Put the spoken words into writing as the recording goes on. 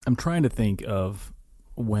I'm trying to think of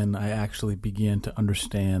when I actually began to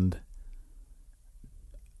understand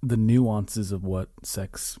the nuances of what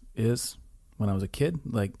sex is when I was a kid.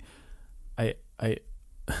 Like, I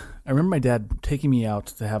remember my dad taking me out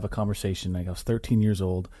to have a conversation. Like, I was 13 years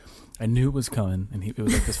old. I knew it was coming, and it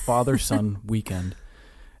was like this father-son weekend,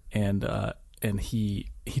 and he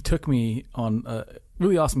took me on a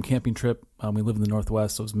really awesome camping trip. We live in the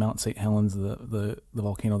Northwest, so it was Mount St. Helens, the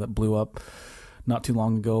volcano that blew up not too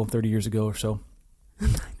long ago, 30 years ago or so.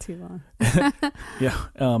 Not too long. Yeah.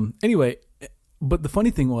 Anyway, but the funny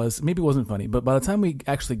thing was, maybe it wasn't funny, but by the time we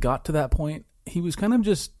actually got to that point, he was kind of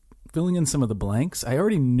just filling in some of the blanks. I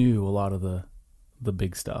already knew a lot of the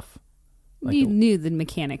big stuff. Like you knew the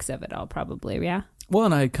mechanics of it all, probably, yeah? Well,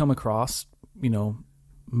 and I had come across,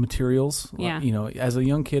 materials. Yeah. As a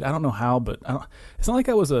young kid, I don't know how, but it's not like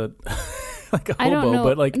I was a hobo, I don't know.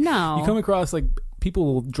 but like No. you come across like people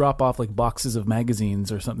will drop off like boxes of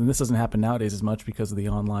magazines or something. This doesn't happen nowadays as much because of the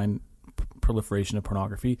online proliferation of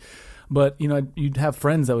pornography. But, you'd have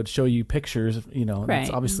friends that would show you pictures, Right.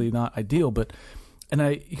 That's obviously not ideal, but and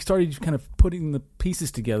I started kind of putting the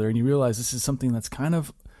pieces together, and you realize this is something that's kind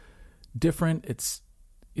of different.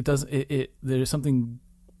 There's something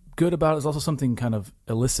good about it. There's also something kind of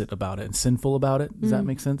illicit about it and sinful about it. Does that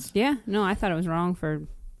make sense? Yeah. No, I thought it was wrong for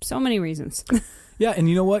so many reasons. Yeah, and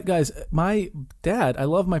you know what, guys? My dad, I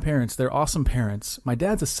love my parents. They're awesome parents. My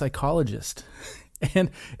dad's a psychologist.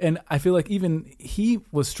 And I feel like even he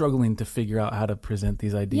was struggling to figure out how to present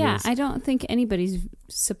these ideas. Yeah, I don't think anybody's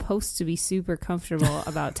supposed to be super comfortable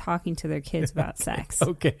about talking to their kids about sex.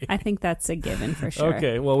 Okay. I think that's a given for sure.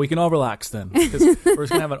 Okay, well, we can all relax then, because we're just going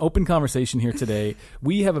to have an open conversation here today.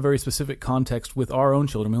 We have a very specific context with our own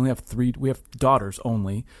children. We have daughters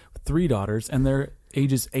only, 3 daughters, and they're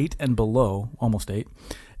ages 8 and below, almost 8.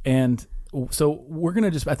 And so we're going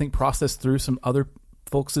to just, I think, process through some other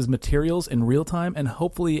folks' materials in real time and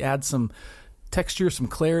hopefully add some texture, some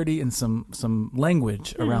clarity, and some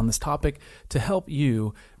language around this topic to help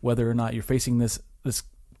you, whether or not you're facing this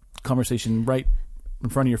conversation right in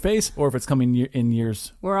front of your face or if it's coming in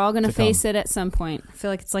years. We're all going to face it at some point. I feel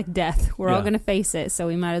like it's like death. We're all going to face it, so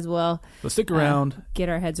we might as well stick around. Get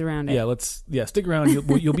our heads around it. Yeah, stick around.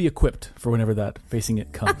 You'll be equipped for whenever that facing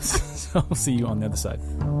it comes. So we'll see you on the other side.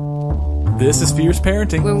 This is Fierce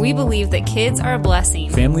Parenting, where we believe that kids are a blessing.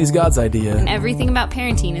 Family is God's idea. And everything about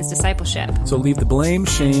parenting is discipleship. So leave the blame,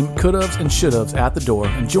 shame, could-haves, and should-haves at the door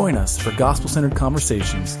and join us for gospel-centered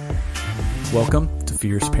conversations. Welcome to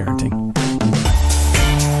Fierce Parenting.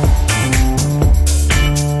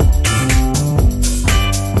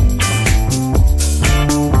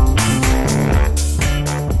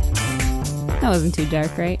 That wasn't too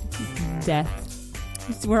dark, right?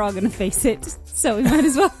 Death. We're all going to face it, so we might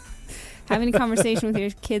as well. Having a conversation with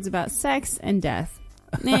your kids about sex and death.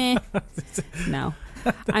 No.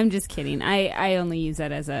 I'm just kidding. I only use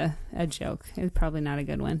that as a joke. It's probably not a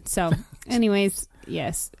good one. So, anyways,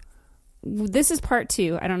 yes. This is part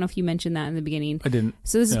 2. I don't know if you mentioned that in the beginning. I didn't.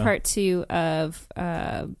 So this is part 2 of,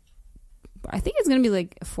 I think it's going to be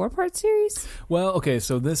like a 4-part series. Well, okay.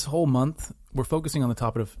 So this whole month, we're focusing on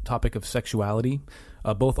the topic of sexuality,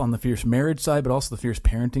 both on the fierce marriage side, but also the fierce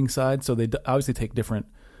parenting side. So they obviously take different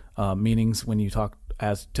meanings when you talk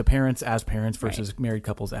to parents as parents versus married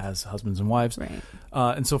couples as husbands and wives. Right.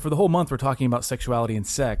 And so for the whole month, we're talking about sexuality and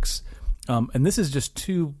sex. And this is just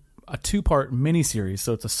a 2-part mini-series.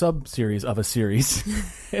 So it's a sub-series of a series.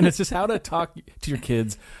 And it's just how to talk to your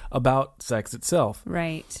kids about sex itself.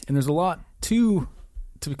 Right. And there's a lot to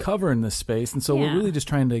cover in this space. And so we're really just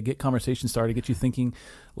trying to get conversation started, get you thinking.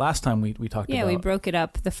 Last time we talked about... Yeah, we broke it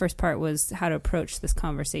up. The first part was how to approach this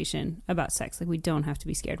conversation about sex. Like, we don't have to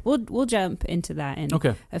be scared. We'll jump into that in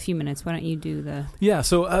a few minutes. Why don't you do the... Yeah,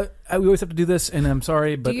 so we always have to do this, and I'm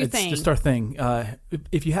sorry, but it's thing. Just our thing.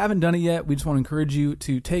 If you haven't done it yet, we just want to encourage you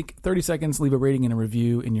to take 30 seconds, leave a rating and a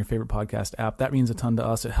review in your favorite podcast app. That means a ton to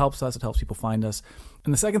us. It helps us. It helps people find us.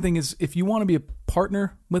 And the second thing is, if you want to be a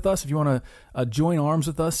partner with us, if you want to join arms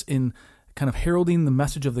with us in kind of heralding the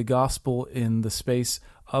message of the gospel in the space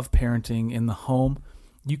of parenting in the home,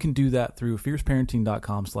 you can do that through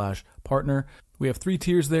fierceparenting.com/partner. We have 3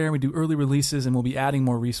 tiers there. We do early releases, and we'll be adding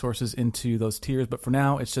more resources into those tiers. But for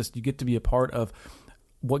now, it's just you get to be a part of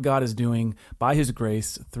what God is doing by His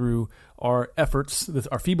grace through our efforts,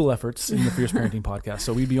 our feeble efforts in the Fierce Parenting podcast.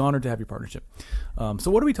 So we'd be honored to have your partnership.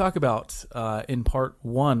 So what do we talk about in part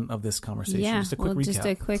 1 of this conversation? Yeah, just a quick recap. Just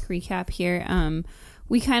a quick recap here.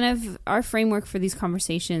 We our framework for these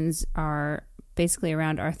conversations are basically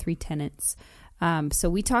around our 3 tenets. So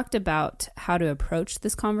we talked about how to approach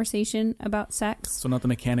this conversation about sex. So not the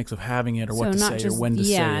mechanics of having it or what to not say just, or when to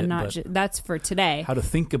say it, but that's for today. how to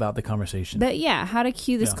think about the conversation. But how to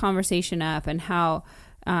cue this conversation up, and how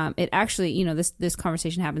it actually, this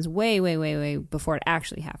conversation happens way, way, way, way before it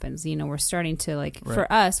actually happens. We're starting to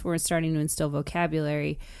for us, we're starting to instill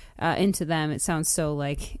vocabulary into them. It sounds so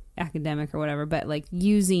academic or whatever, but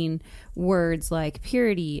using words like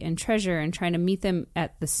purity and treasure and trying to meet them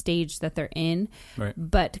at the stage that they're in, right.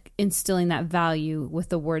 but instilling that value with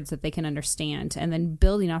the words that they can understand, and then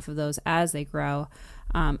building off of those as they grow.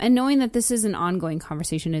 And knowing that this is an ongoing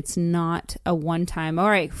conversation. It's not a one-time, all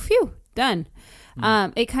right, phew, done.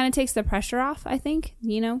 It kind of takes the pressure off, I think,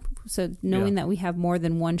 so knowing that we have more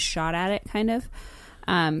than one shot at it, kind of,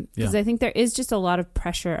 because I think there is just a lot of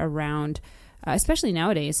pressure around, especially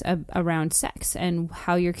nowadays, around sex and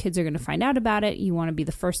how your kids are going to find out about it. You want to be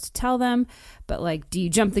the first to tell them, but do you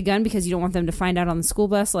jump the gun because you don't want them to find out on the school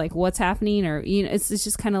bus, what's happening? Or, it's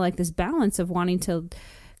just kind of this balance of wanting to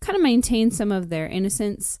kind of maintain some of their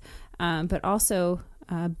innocence, but also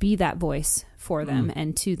be that voice for them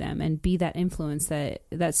and to them, and be that influence,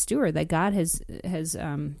 that steward that God has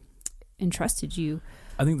entrusted you.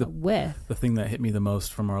 I think the thing that hit me the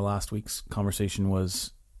most from our last week's conversation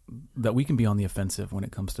was that we can be on the offensive when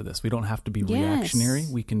it comes to this. We don't have to be reactionary.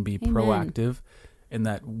 We can be proactive, in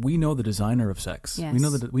that we know the designer of sex. Yes.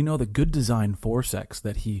 We know the good design for sex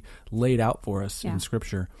that he laid out for us in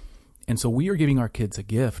Scripture. And so we are giving our kids a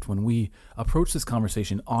gift when we approach this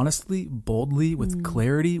conversation honestly, boldly, with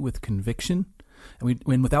clarity, with conviction,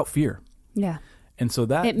 and without fear. Yeah. And so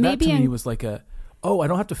that to me was I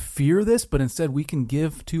don't have to fear this, but instead we can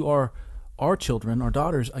give to our children, our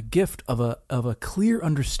daughters, a gift of a clear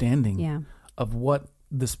understanding of what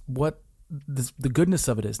the goodness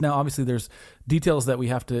of it is. Now, obviously, there's details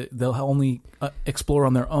that they'll only explore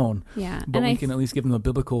on their own. Yeah. But we can at least give them a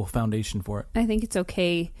biblical foundation for it. I think it's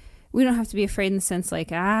okay. We don't have to be afraid in the sense I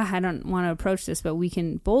don't want to approach this, but we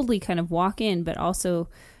can boldly kind of walk in, but also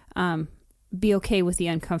be okay with the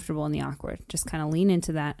uncomfortable and the awkward. Just kind of lean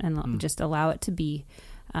into that and just allow it to be.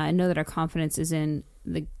 Know that our confidence is in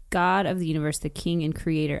the God of the universe, the King and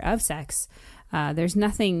Creator of sex. There's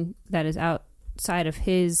nothing that is outside of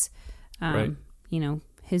His,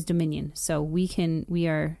 His dominion. So we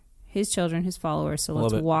are His children, His followers. So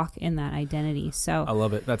let's walk in that identity. So I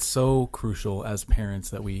love it. That's so crucial as parents,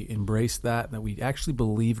 that we embrace that we actually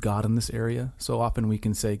believe God in this area. So often we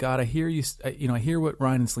can say, God, I hear you. I hear what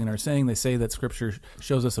Ryan and Selena are saying. They say that Scripture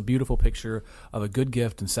shows us a beautiful picture of a good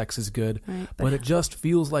gift and sex is good, right, but it just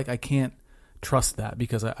feels like I can't trust that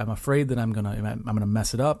because I'm afraid that I'm gonna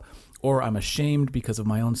mess it up, or I'm ashamed because of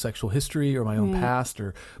my own sexual history or my own past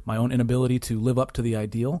or my own inability to live up to the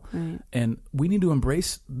ideal. Right. And we need to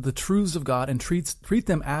embrace the truths of God and treat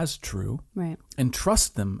them as true, right, and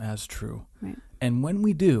trust them as true. Right. And when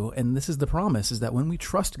we do, and this is the promise, is that when we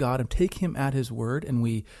trust God and take Him at His word, and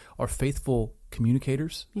we are faithful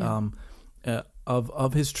communicators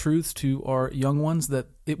of His truths to our young ones, that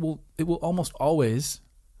it will almost always.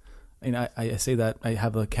 And I say that, I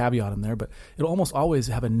have a caveat in there, but it'll almost always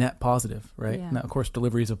have a net positive, right? Yeah. Now, of course,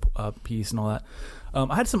 delivery is a piece and all that.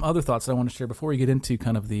 I had some other thoughts that I want to share before we get into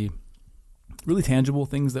kind of the really tangible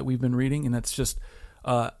things that we've been reading, and that's just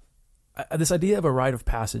this idea of a rite of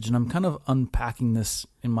passage. And I'm kind of unpacking this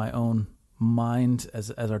in my own mind as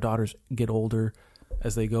our daughters get older,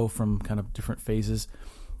 as they go from kind of different phases.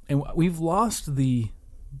 And we've lost the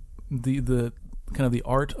kind of the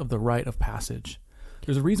art of the rite of passage.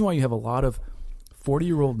 There's a reason why you have a lot of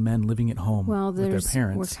 40-year-old men living at home with their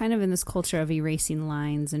parents. We're kind of in this culture of erasing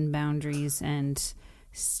lines and boundaries, and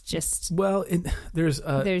it's just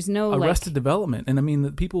there's no arrested development, and I mean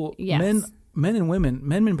the people, men and women,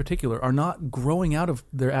 men in particular, are not growing out of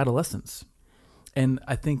their adolescence, and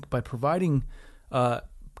I think by providing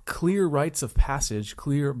clear rites of passage,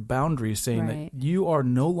 clear boundaries, saying that you are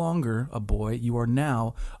no longer a boy, you are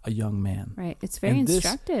now a young man. Right. It's very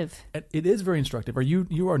instructive. It is very instructive.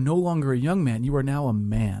 You are no longer a young man, you are now a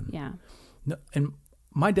man. Yeah. No, and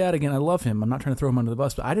my dad, again, I love him. I'm not trying to throw him under the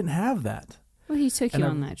bus, but I didn't have that. Well, he took you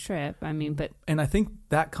on that trip. I mean, but... And I think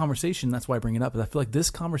that conversation, that's why I bring it up, is I feel like this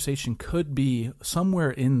conversation could be somewhere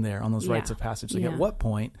in there on those rites of passage. Like at what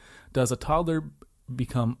point does a toddler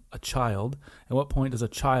become a child? At what point does a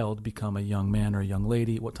child become a young man or a young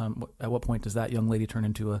lady? At what point does that young lady turn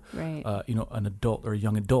into an adult or a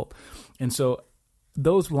young adult? And so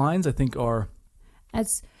those lines, I think,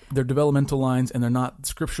 they're developmental lines, and they're not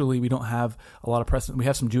scripturally. We don't have a lot of precedent. We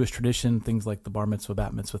have some Jewish tradition, things like the bar mitzvah,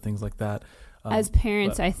 bat mitzvah, things like that. As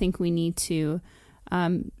parents, I think we need to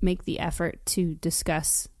make the effort to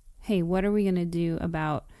discuss, hey, what are we going to do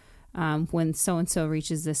about when so-and-so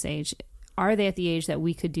reaches this age? Are they at the age that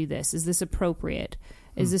we could do this? Is this appropriate?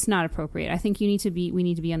 Is this not appropriate? I think we need to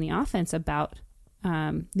be on the offense about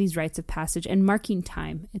these rites of passage and marking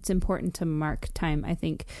time. It's important to mark time. I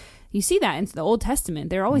think you see that in the Old Testament.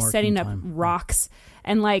 They're always setting up rocks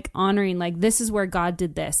and like honoring, like, this is where God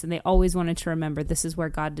did this. And they always wanted to remember, this is where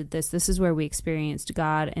God did this. This is where we experienced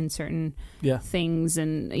God in certain things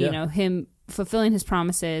and, you know, him fulfilling his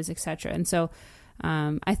promises, etc. And so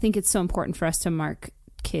I think it's so important for us to mark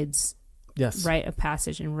kids' rite of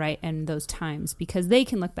passage and those times, because they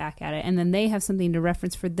can look back at it and then they have something to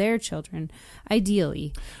reference for their children,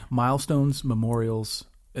 ideally. Milestones, memorials,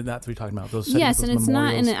 and that's what you're talking about. And it's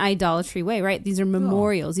not in an idolatry way, right? These are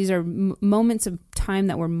memorials. These are moments of time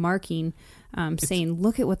that we're marking, saying,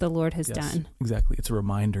 look at what the Lord has done. Exactly. It's a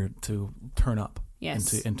reminder to turn up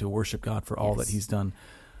and to worship God for all that he's done.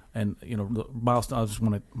 And, you know,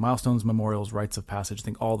 milestones, memorials, rites of passage, I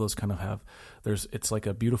think all those kind of have, it's like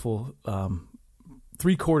a beautiful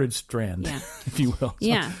three-chorded strand, if you will.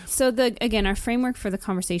 So again, our framework for the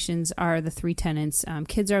conversations are the 3 tenets.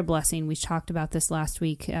 Kids are a blessing. We talked about this last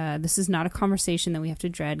week. This is not a conversation that we have to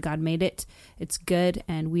dread. God made it. It's good.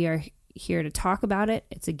 And we are here to talk about it.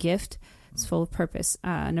 It's a gift. It's full of purpose.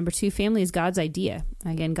 Number 2, family is God's idea.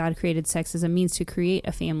 Again, God created sex as a means to create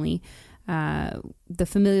a family. The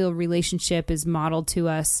familial relationship is modeled to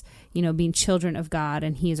us, you know, being children of God,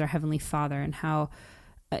 and he is our heavenly Father, and how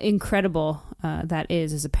incredible that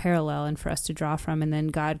is as a parallel and for us to draw from. And then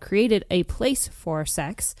God created a place for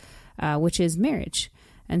sex, which is marriage.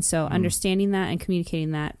 And so understanding that and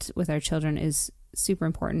communicating that with our children is super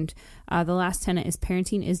important. The last tenet is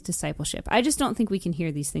parenting is discipleship. I just don't think we can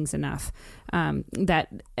hear these things enough. That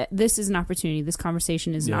this is an opportunity. This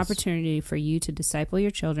conversation is an opportunity for you to disciple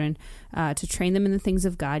your children, to train them in the things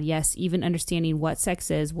of God. Yes, even understanding what sex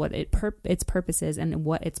is, what its purpose is, and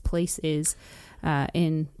what its place is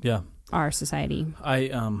in our society. I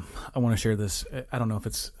want to share this. I don't know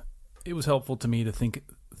if it was helpful to me to think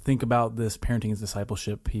about this parenting as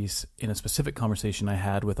discipleship piece in a specific conversation I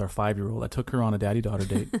had with our 5-year-old. I took her on a daddy-daughter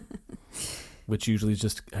date, which usually is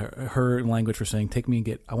just her language for saying, take me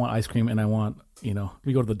and I want ice cream, and I want, you know,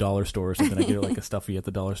 we go to the dollar store or something. I get her like a stuffy at the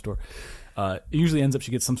dollar store. It usually ends up she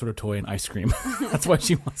gets some sort of toy and ice cream. That's why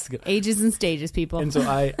she wants to go. Ages and stages, people. And so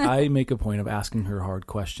I make a point of asking her hard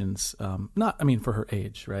questions. For her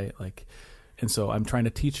age, right? Like, and so I'm trying to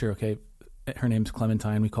teach her, okay, her name's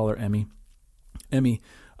Clementine. We call her Emmy. Emmy,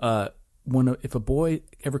 if a boy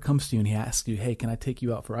ever comes to you and he asks you, hey, can I take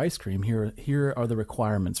you out for ice cream? Here are the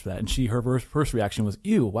requirements for that. And her first reaction was,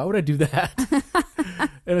 ew, why would I do that?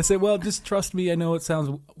 And I said, well, just trust me. I know it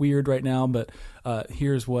sounds weird right now, but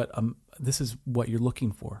here's this is what you're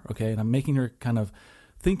looking for. Okay. And I'm making her kind of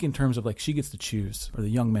think in terms of like she gets to choose, or the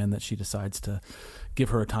young man that she decides to give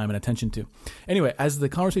her time and attention to. Anyway, as the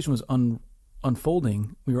conversation was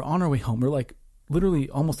unfolding, we were on our way home. We were like literally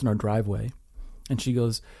almost in our driveway. And she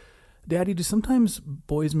goes, Daddy, do sometimes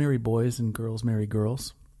boys marry boys and girls marry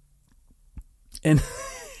girls? And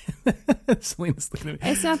Selena's looking at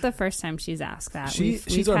me. It's not the first time she's asked that.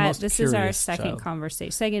 This is our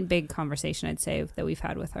second big conversation, I'd say, that we've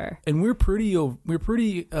had with her. And we're pretty,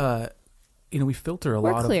 we filter a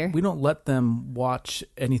lot. We don't let them watch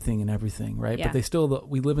anything and everything, right? Yeah. But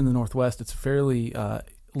we live in the Northwest. It's fairly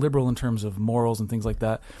liberal in terms of morals and things like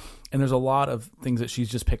that. And there's a lot of things that she's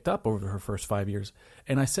just picked up over her first 5 years.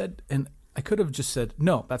 And I said, and I could have just said,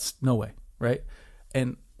 no, that's no way, right?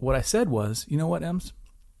 And what I said was, you know what, Ems?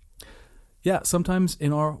 Yeah, sometimes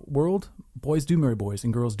in our world, boys do marry boys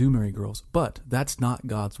and girls do marry girls, but that's not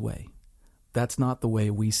God's way. That's not the way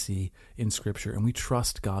we see in Scripture, and we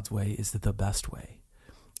trust God's way is the best way.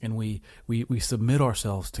 And we submit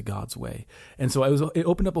ourselves to God's way. And so it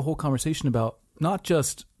opened up a whole conversation about not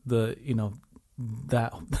just that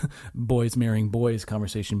boys marrying boys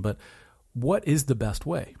conversation, but what is the best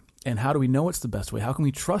way? And how do we know it's the best way? How can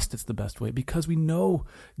we trust it's the best way? Because we know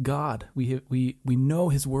God. We know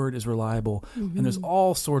his word is reliable. Mm-hmm. And there's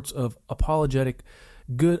all sorts of apologetic,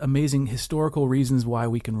 good, amazing historical reasons why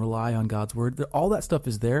we can rely on God's word. All that stuff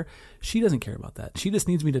is there. She doesn't care about that. She just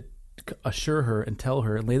needs me to assure her and tell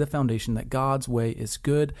her and lay the foundation that God's way is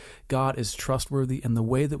good, God is trustworthy, and the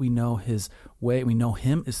way that we know his way, we know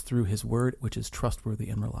him, is through his word, which is trustworthy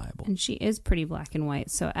and reliable. And she is pretty black and white.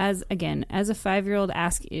 So as a 5-year-old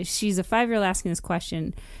she's a 5-year-old asking this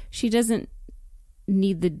question, she doesn't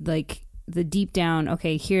need the deep down,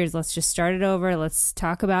 okay, let's just start it over, let's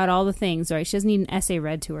talk about all the things, right? She doesn't need an essay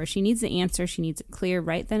read to her. She needs the answer. She needs it clear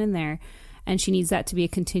right then and there. And she needs that to be a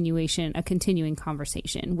continuing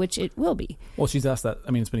conversation, which it will be. Well, she's asked that. I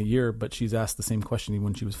mean, it's been a year, but she's asked the same question even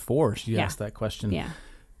when she was 4. She asked that question. Yeah.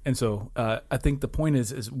 And so I think the point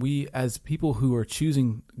is we, as people who are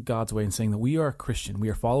choosing God's way and saying that we are Christian, we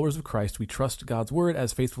are followers of Christ, we trust God's word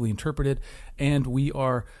as faithfully interpreted, and we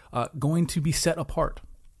are going to be set apart.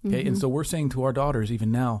 Okay, and so we're saying to our daughters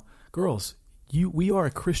even now, girls, we are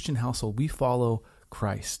a Christian household. We follow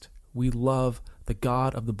Christ. We love the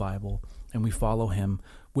God of the Bible, and we follow him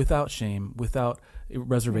without shame, without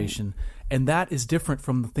reservation. And that is different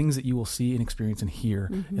from the things that you will see and experience and hear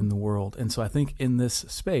in the world. And so I think in this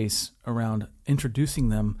space around introducing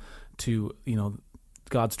them to,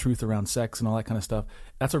 God's truth around sex and all that kind of stuff,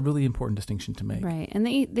 that's a really important distinction to make. Right. And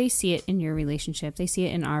they see it in your relationship. They see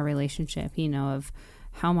it in our relationship, of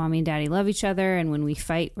how mommy and daddy love each other. And when we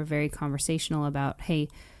fight, we're very conversational about, hey,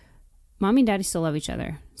 mommy and daddy still love each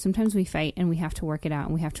other. Sometimes we fight and we have to work it out,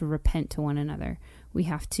 and we have to repent to one another. We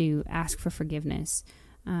have to ask for forgiveness.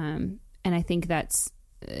 And I think that's,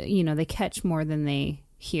 they catch more than they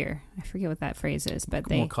hear. I forget what that phrase is, but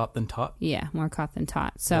more caught than taught. Yeah, more caught than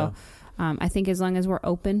taught. So I think as long as we're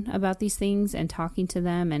open about these things and talking to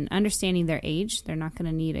them and understanding their age, they're not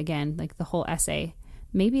going to need, again, like the whole essay.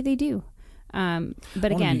 Maybe they do.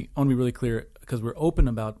 But again, I want to be really clear, because we're open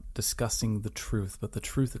about discussing the truth, but the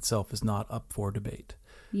truth itself is not up for debate.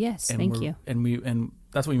 Yes, and thank you. And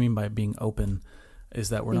that's what we mean by being open, is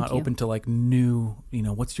that we're not open to like new,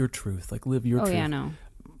 what's your truth? Like live your truth. Oh yeah, no.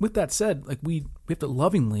 With that said, like we have to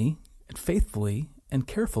lovingly and faithfully and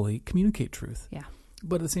carefully communicate truth. Yeah.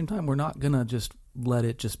 But at the same time, we're not gonna just let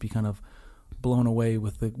it just be kind of blown away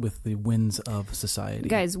with the winds of society.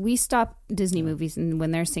 Guys, we stop Disney movies and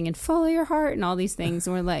when they're singing "Follow Your Heart" and all these things,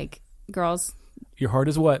 and we're like, girls, your heart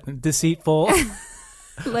is what? Deceitful.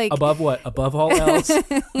 Like above what? Above all else.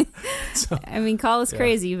 So, I mean, call us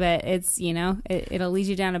crazy, but it's it'll lead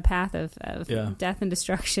you down a path of death and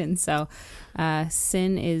destruction. So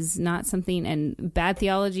sin is not something, and bad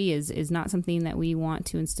theology is not something that we want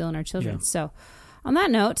to instill in our children. Yeah. So on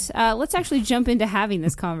that note, let's actually jump into having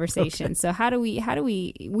this conversation. Okay. So how do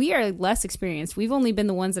we are less experienced. We've only been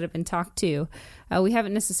the ones that have been talked to. We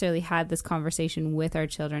haven't necessarily had this conversation with our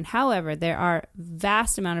children. However, there are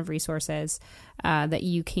vast amount of resources that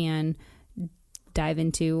you can dive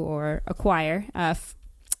into or acquire.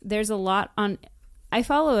 There's a lot I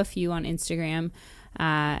follow a few on Instagram,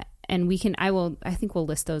 and I think we'll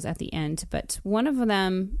list those at the end, but one of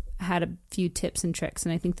them had a few tips and tricks,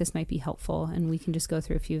 and I think this might be helpful, and we can just go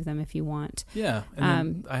through a few of them if you want. Yeah,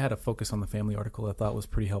 and I had a focus on the family article I thought was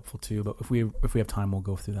pretty helpful too, but if we have time, we'll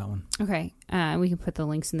go through that one. Okay, we can put the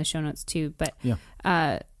links in the show notes too, but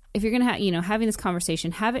if you're going to having this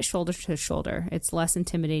conversation, have it shoulder to shoulder. It's less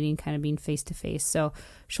intimidating kind of being face to face. So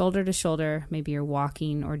shoulder to shoulder, maybe you're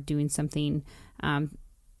walking or doing something.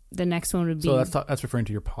 The next one would be... So that's referring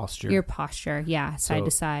to your posture. Your posture, yeah, side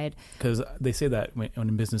to side. Because they say that when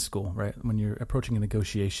in business school, right? When you're approaching a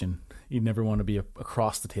negotiation, you never want to be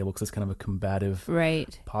across the table because it's kind of a combative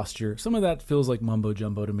posture. Some of that feels like mumbo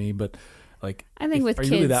jumbo to me, but like, I think with are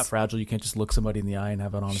kids, you really that fragile? You can't just look somebody in the eye and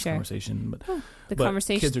have an honest conversation. But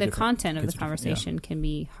the content of the conversation can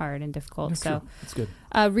be hard and difficult. So that's good.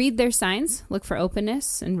 Read their signs. Look for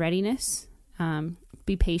openness and readiness.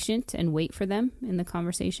 Be patient and wait for them in the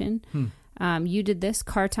conversation. You did this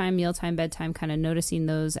car time, meal time, bedtime, kind of noticing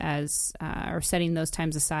those as, or setting those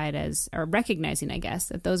times aside as, or recognizing, I guess,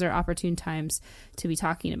 that those are opportune times to be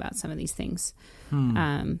talking about some of these things.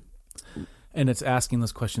 And it's asking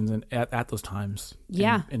those questions at those times.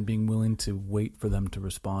 And being willing to wait for them to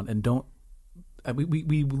respond. And don't,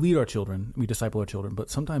 we lead our children, we disciple our children, but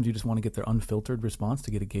sometimes you just want to get their unfiltered response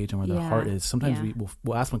to get a gauge on where their heart is. Sometimes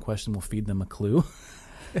we'll ask them a question, we'll feed them a clue.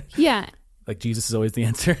 Like Jesus is always the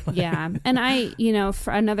answer. And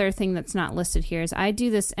for another thing that's not listed here is I do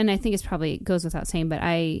this, and I think it's probably goes without saying, but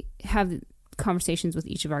I have conversations with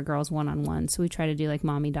each of our girls one-on-one. So we try to do like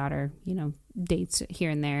mommy-daughter, dates here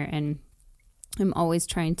and there. And I'm always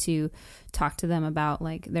trying to talk to them about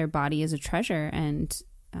like their body is a treasure and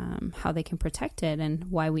how they can protect it and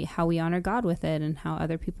how we honor God with it and how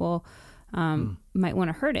other people might want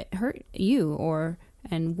to hurt you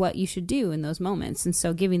and what you should do in those moments. And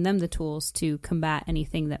so giving them the tools to combat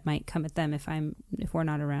anything that might come at them if we're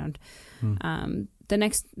not around. The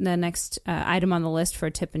next item on the list for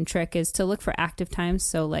a tip and trick is to look for active times.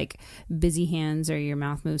 So like busy hands or your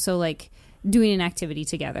mouth moves. So like doing an activity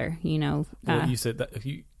together, Well, you said that if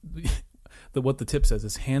you... what the tip says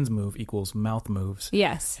is hands move equals mouth moves.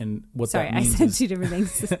 Yes. And that means I said two different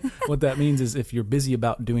things. What that means is if you're busy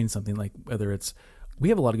about doing something, like whether it's, we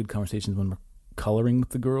have a lot of good conversations when we're coloring with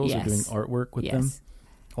the girls or doing artwork with them.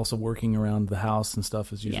 Also working around the house and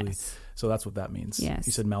stuff is usually, so that's what that means. Yes.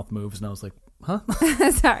 You said mouth moves and I was like,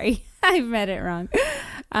 Sorry, I read it wrong.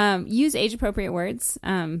 Use age-appropriate words.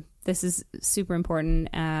 This is super important,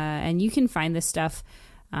 and you can find this stuff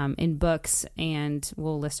in books, and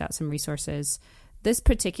we'll list out some resources. This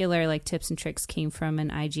particular like tips and tricks came from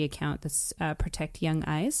an IG account that's Protect Young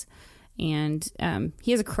Eyes, and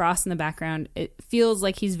he has a cross in the background. It feels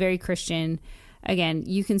like he's very Christian. Again,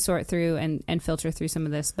 you can sort through and filter through some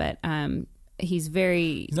of this, but he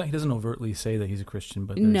doesn't overtly say that he's a Christian,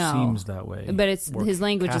 but there seems that way. But his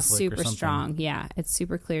language Catholic is super strong. Yeah, it's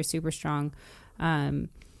super clear, super strong.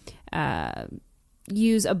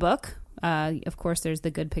 Use a book. Of course, there's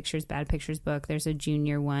the Good Pictures, Bad Pictures book. There's a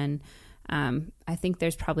junior one. I think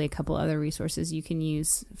there's probably a couple other resources you can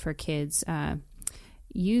use for kids.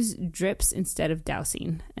 Use drips instead of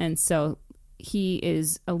dousing. And so he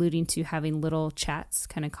is alluding to having little chats,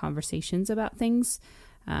 kind of conversations about things,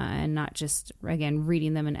 and not just, again,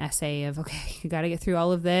 reading them an essay of, okay, you got to get through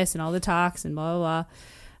all of this and all the talks and blah, blah,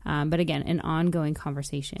 blah. But again, an ongoing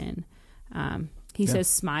conversation. He says,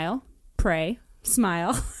 smile, pray,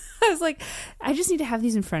 smile. I was like, I just need to have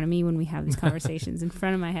these in front of me when we have these conversations in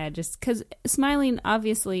front of my head, just because smiling,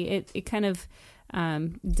 obviously, it kind of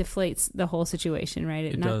deflates the whole situation, right?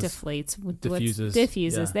 It not does. Deflates,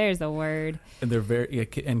 diffuses. Yeah. There's the word. And they're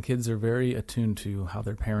kids are very attuned to how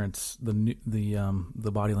their parents, the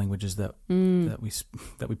body languages that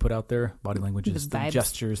we put out there, body languages, the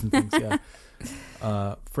gestures and things.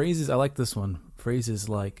 Yeah. Phrases. I like this one. Phrases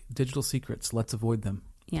like digital secrets. Let's avoid them.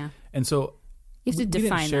 Yeah. And so you have to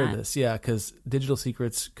define share that. This, yeah, because digital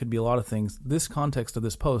secrets could be a lot of things. This context of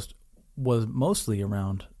this post was mostly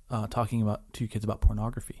around talking to kids about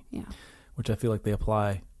pornography, which I feel like they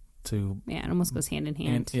apply to. Yeah, it almost goes hand in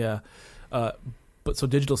hand. But so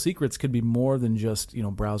digital secrets could be more than just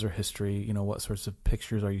browser history. What sorts of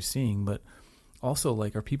pictures are you seeing? But also,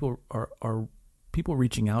 like, are people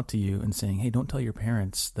reaching out to you and saying, "Hey, don't tell your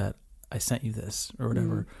parents that I sent you this," or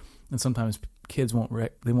whatever. And sometimes kids won't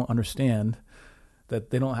understand that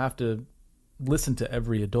they don't have to listen to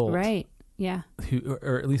every adult, right? Yeah,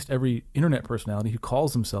 or at least every internet personality who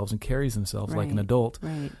calls themselves and carries themselves like an adult.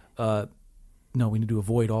 Right. No, we need to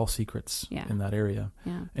avoid all secrets in that area,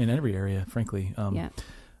 in every area, frankly.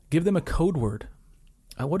 Give them a code word.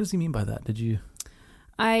 What does he mean by that? Did you?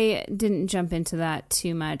 I didn't jump into that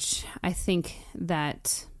too much. I think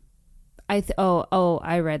that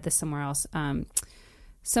I read this somewhere else.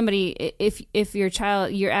 Somebody, if your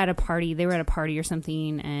child, you're at a party, they were at a party or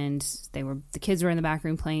something, and the kids were in the back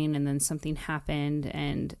room playing, and then something happened,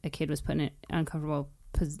 and a kid was put in an uncomfortable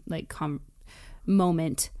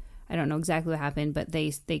moment. I don't know exactly what happened, but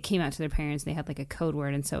they came out to their parents. They had like a code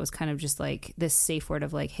word, and so it was kind of just like this safe word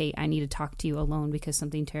of like, "Hey, I need to talk to you alone because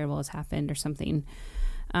something terrible has happened," or something.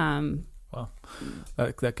 Wow,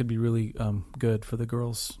 that could be really good for the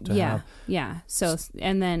girls to have. Yeah. So,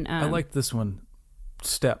 and then I like this one.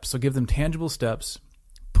 Steps. So give them tangible steps.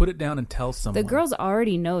 Put it down and tell someone. The girls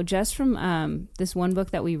already know just from this one book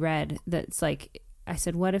that we read. That's like, I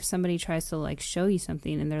said, what if somebody tries to like show you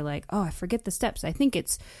something and they're like, "Oh, I forget the steps." I think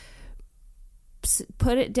it's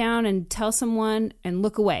put it down and tell someone and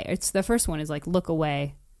look away. It's the first one is like look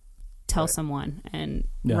away, tell someone, and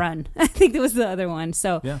run. I think that was the other one.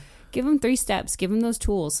 So give them 3 steps. Give them those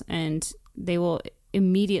tools, and they will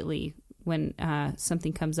immediately when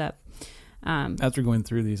something comes up. After going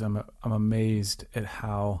through these, I'm amazed at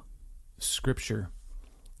how Scripture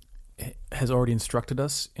has already instructed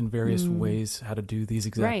us in various ways how to do these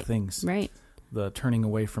exact things. Right. The turning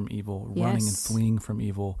away from evil, running and fleeing from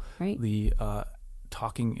evil. Right. The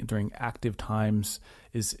talking during active times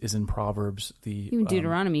is in Proverbs. Even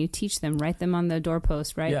Deuteronomy, you teach them, write them on the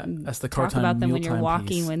doorpost. Right. Yeah. That's the talk about them when you're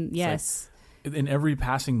walking. Piece. In every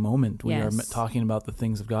passing moment, we are talking about the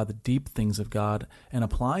things of God, the deep things of God, and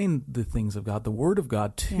applying the things of God, the Word of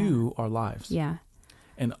God, to our lives. Yeah.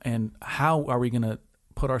 And how are we going to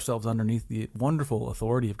put ourselves underneath the wonderful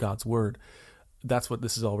authority of God's Word? That's what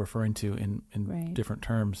this is all referring to in different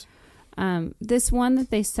terms. This one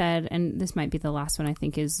that they said, and this might be the last one I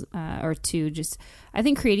think is, or two, just I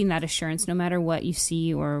think creating that assurance, no matter what you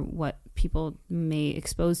see or what people may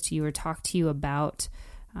expose to you or talk to you about,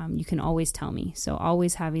 you can always tell me. So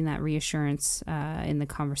always having that reassurance in the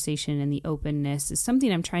conversation and the openness is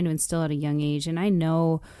something I'm trying to instill at a young age. And I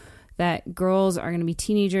know that girls are going to be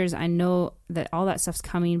teenagers. I know that all that stuff's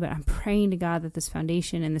coming, but I'm praying to God that this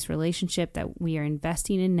foundation and this relationship that we are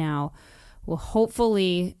investing in now will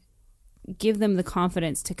hopefully give them the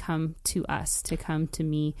confidence to come to us, to come to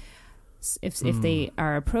me. If they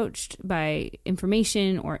are approached by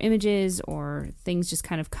information or images or things just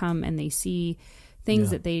kind of come and they see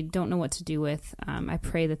things that they don't know what to do with. I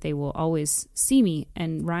pray that they will always see me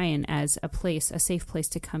and Ryan as a safe place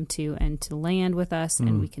to come to and to land with us,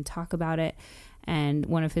 and we can talk about it. And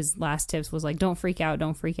one of his last tips was like, don't freak out.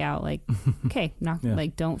 Like, okay,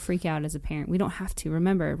 like, don't freak out as a parent. We don't have to.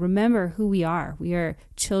 Remember who we are. We are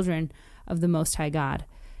children of the Most High God,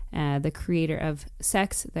 the creator of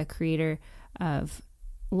sex, the creator of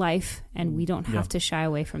life, and we don't have to shy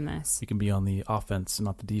away from this. We can be on the offense,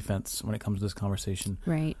 not the defense, when it comes to this conversation.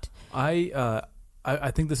 Right. I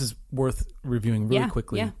think this is worth reviewing really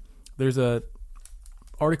quickly. Yeah. There's a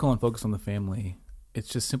article on Focus on the Family. It's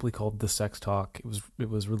just simply called The Sex Talk. It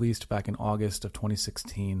was released back in August of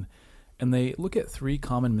 2016, and they look at 3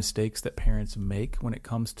 common mistakes that parents make when it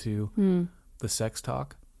comes to the sex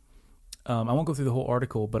talk. I won't go through the whole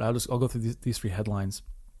article, but I'll go through these 3 headlines.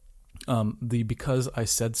 The because I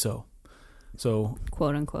said so. So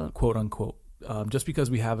quote unquote. Just because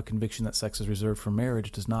we have a conviction that sex is reserved for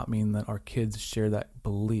marriage does not mean that our kids share that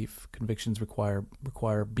belief. Convictions require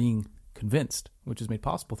being convinced, which is made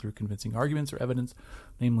possible through convincing arguments or evidence.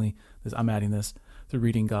 Namely, I'm adding this through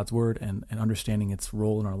reading God's word and understanding its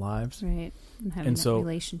role in our lives. Right. And having that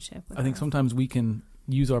relationship with I think sometimes we can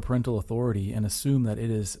use our parental authority and assume that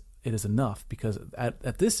it is enough, because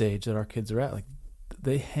at this age that our kids are at, like,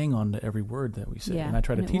 they hang on to every word that we say. Yeah, and I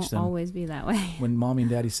try to teach them. It won't always be that way. When mommy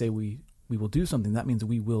and daddy say we will do something, that means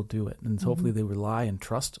we will do it. And hopefully they rely and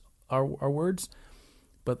trust our words.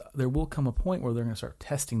 But there will come a point where they're going to start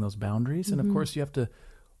testing those boundaries. And of course you have to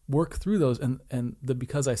work through those. And the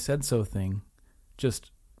because I said so thing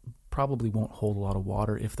just probably won't hold a lot of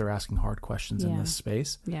water if they're asking hard questions in this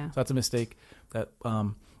space. Yeah. So that's a mistake that,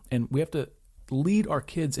 and we have to lead our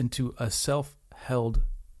kids into a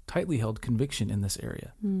tightly held conviction in this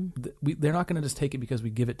area. They're not going to just take it because we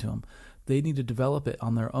give it to them. They need to develop it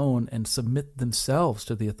on their own and submit themselves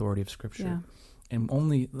to the authority of Scripture. Yeah. And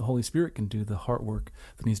only the Holy Spirit can do the heart work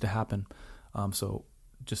that needs to happen. So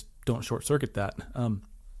just don't short circuit that.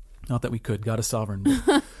 Not that we could. God is sovereign.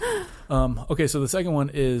 Okay, so the second one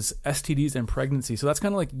is STDs and pregnancy. So that's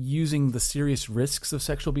kind of like using the serious risks of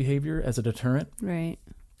sexual behavior as a deterrent. Right.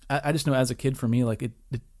 I just know as a kid, for me, like it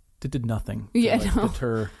did nothing to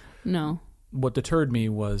deter. No. What deterred me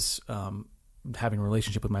was having a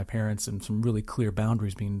relationship with my parents and some really clear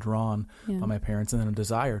boundaries being drawn by my parents, and then a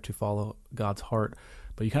desire to follow God's heart.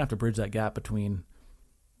 But you kind of have to bridge that gap between,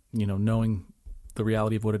 knowing the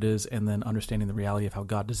reality of what it is and then understanding the reality of how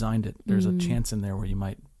God designed it. There's a chance in there where you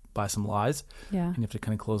might buy some lies, and you have to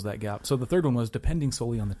kind of close that gap. So the third one was depending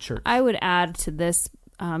solely on the church. I would add to this,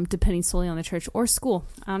 depending solely on the church or school,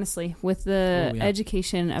 honestly, with the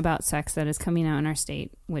education about sex that is coming out in our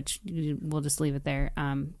state, which we'll just leave it there.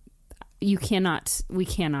 We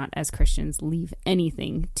cannot as Christians leave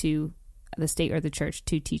anything to the state or the church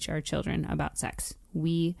to teach our children about sex.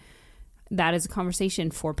 That is a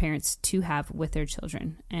conversation for parents to have with their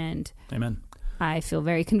children. And Amen. I feel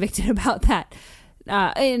very convicted about that.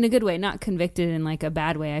 In a good way, not convicted in like a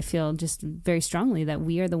bad way. I feel just very strongly that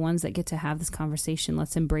we are the ones that get to have this conversation.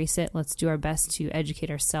 Let's embrace it. Let's do our best to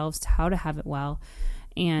educate ourselves to how to have it well.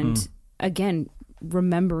 And again,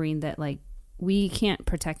 remembering that like we can't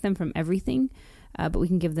protect them from everything, but we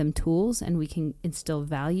can give them tools and we can instill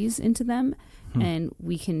values into them. And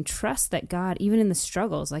we can trust that God, even in the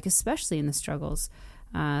struggles, like especially in the struggles,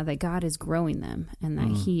 that God is growing them and that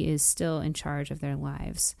He is still in charge of their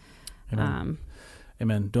lives. Amen.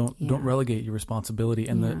 Amen. Don't relegate your responsibility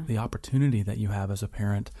and the opportunity that you have as a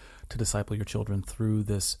parent to disciple your children through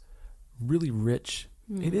this really rich.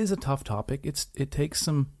 It is a tough topic. It takes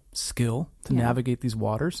some skill to navigate these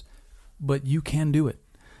waters, but you can do it.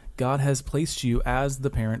 God has placed you as the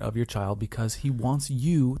parent of your child because He wants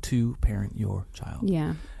you to parent your child.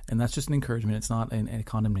 Yeah. And that's just an encouragement. It's not a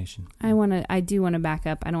condemnation. I do want to back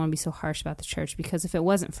up. I don't want to be so harsh about the church, because if it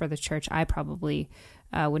wasn't for the church, I probably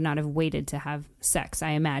would not have waited to have sex,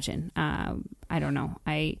 I imagine. I don't know.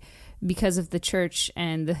 Because of the church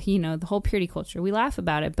and the whole purity culture, we laugh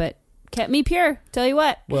about it, but kept me pure. Tell you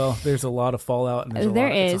what. Well, there's a lot of fallout, and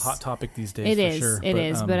it's a hot topic these days. It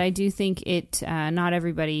is. But I do think not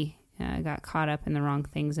everybody got caught up in the wrong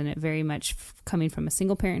things, and it very much coming from a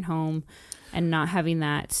single parent home and not having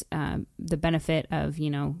that the benefit of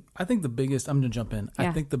I think the biggest. I'm going to jump in. Yeah.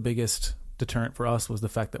 I think the biggest deterrent for us was the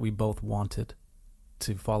fact that we both wanted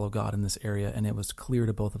to follow God in this area, and it was clear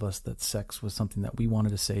to both of us that sex was something that we wanted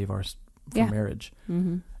to save from marriage,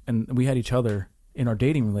 and we had each other in our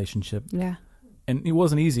dating relationship. Yeah. And it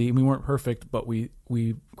wasn't easy. We weren't perfect, but we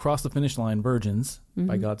crossed the finish line virgins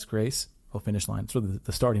by God's grace. finish line, sort of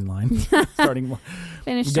the starting line. We got to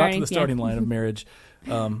the starting line of marriage.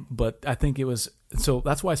 But I think it was, so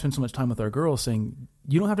that's why I spend so much time with our girls saying,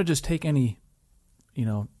 you don't have to just take any,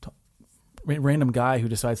 random guy who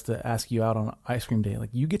decides to ask you out on ice cream day. Like,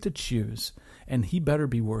 you get to choose, and he better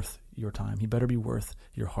be worth your time. He better be worth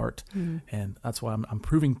your heart. And that's why I'm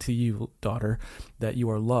proving to you, daughter, that you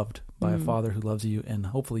are loved by a father who loves you, and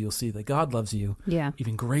hopefully you'll see that God loves you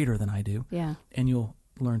even greater than I do. Yeah. And you'll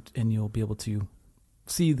learn, and you'll be able to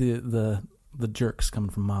see the jerks coming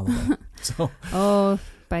from a mile away. So,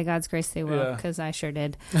 by God's grace they will, because I sure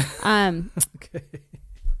did. Okay.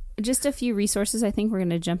 Just a few resources. I think we're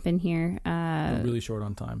going to jump in here. We're really short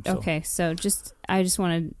on time. So. Okay, so I just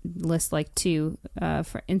want to list like two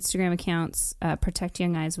for Instagram accounts. Protect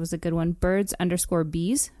Young Eyes was a good one.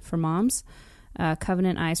 Birds_bees for moms.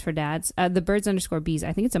 Covenant Eyes for dads. The Birds_bees,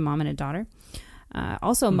 I think it's a mom and a daughter.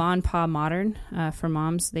 Also, Ma and Pa Modern for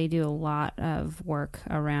moms. They do a lot of work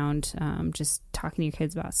around just talking to your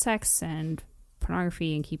kids about sex and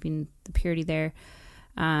pornography and keeping the purity there.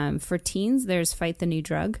 For teens, there's Fight the New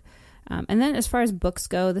Drug. And then as far as books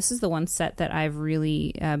go, this is the one set that I've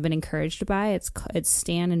really been encouraged by. It's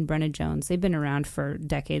Stan and Brenna Jones. They've been around for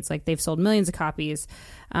decades. Like, they've sold millions of copies.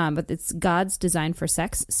 But it's God's Design for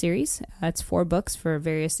Sex series. It's 4 books for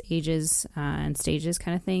various ages and stages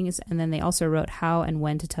kind of things. And then they also wrote How and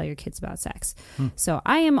When to Tell Your Kids About Sex. So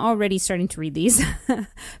I am already starting to read these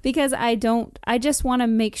because I just want to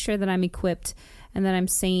make sure that I'm equipped and that I'm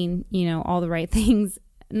saying, all the right things,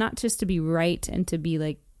 not just to be right and to be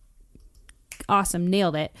like, awesome,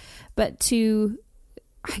 nailed it, but to,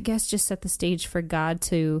 I guess, just set the stage for God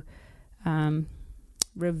to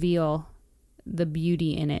reveal the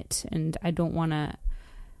beauty in it. And I want to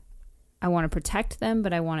protect them,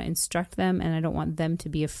 but I want to instruct them, and I don't want them to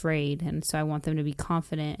be afraid. And so I want them to be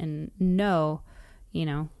confident and know,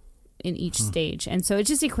 in each stage. And so it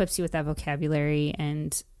just equips you with that vocabulary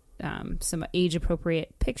and some age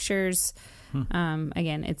appropriate pictures.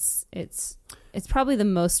 Again, it's probably the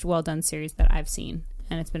most well done series that I've seen,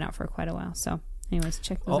 and it's been out for quite a while. So anyways,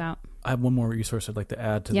 check those out. I have one more resource I'd like to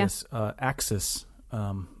add to this. Axis,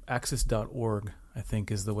 axis.org, I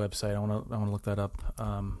think, is the website. I want to look that up.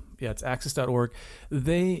 It's axis.org.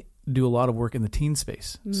 They do a lot of work in the teen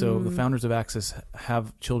space. So the founders of Axis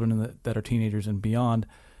have children that are teenagers and beyond,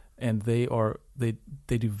 and they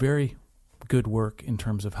do very good work in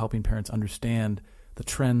terms of helping parents understand the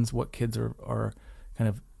trends, what kids are kind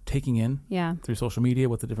of taking in through social media,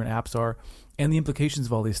 what the different apps are, and the implications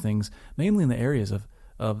of all these things, mainly in the areas of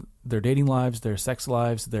their dating lives, their sex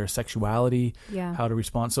lives, their sexuality, how to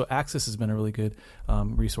respond. So Axis has been a really good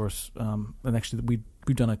resource. And actually, we've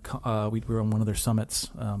done we were on one of their summits,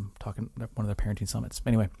 talking one of their parenting summits.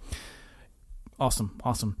 Anyway, awesome.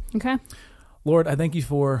 Okay. Lord, I thank you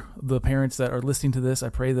for the parents that are listening to this. I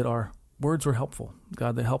pray that our words were helpful,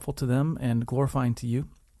 God, that helpful to them and glorifying to you.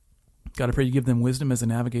 God, I pray you give them wisdom as they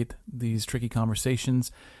navigate these tricky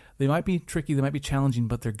conversations. They might be tricky, they might be challenging,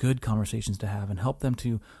 but they're good conversations to have, and help them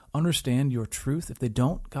to understand your truth. If they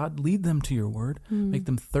don't, God, lead them to your word. Make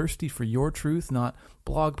them thirsty for your truth, not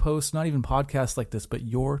blog posts, not even podcasts like this, but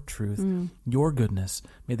your truth, your goodness.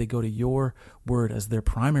 May they go to your word as their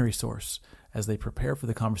primary source as they prepare for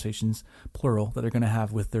the conversations, plural, that they're going to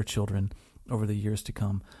have with their children over the years to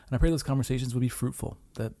come. And I pray those conversations would be fruitful,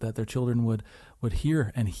 that their children would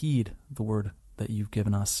hear and heed the word that you've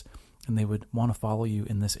given us, and they would want to follow you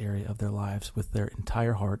in this area of their lives with their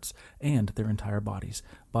entire hearts and their entire bodies.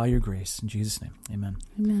 By your grace, in Jesus' name, amen.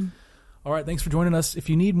 Amen. All right, thanks for joining us.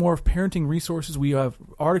 If you need more parenting resources, we have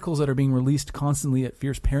articles that are being released constantly at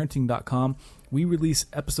fierceparenting.com. We release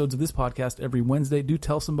episodes of this podcast every Wednesday. Do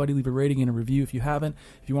tell somebody, leave a rating and a review if you haven't.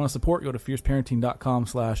 If you want to support, go to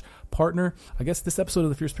fierceparenting.com/partner. I guess this episode of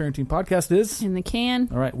the Fierce Parenting Podcast is in the can.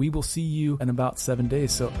 All right, we will see you in about 7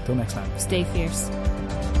 days. So until next time. Stay fierce.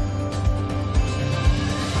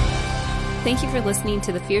 Thank you for listening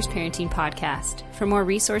to the Fierce Parenting Podcast. For more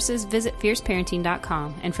resources, visit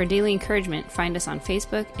fierceparenting.com. And for daily encouragement, find us on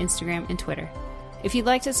Facebook, Instagram, and Twitter. If you'd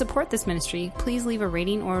like to support this ministry, please leave a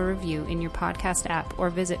rating or a review in your podcast app or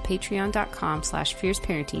visit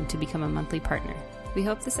patreon.com/fierceparenting to become a monthly partner. We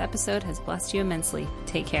hope this episode has blessed you immensely.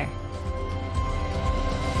 Take care.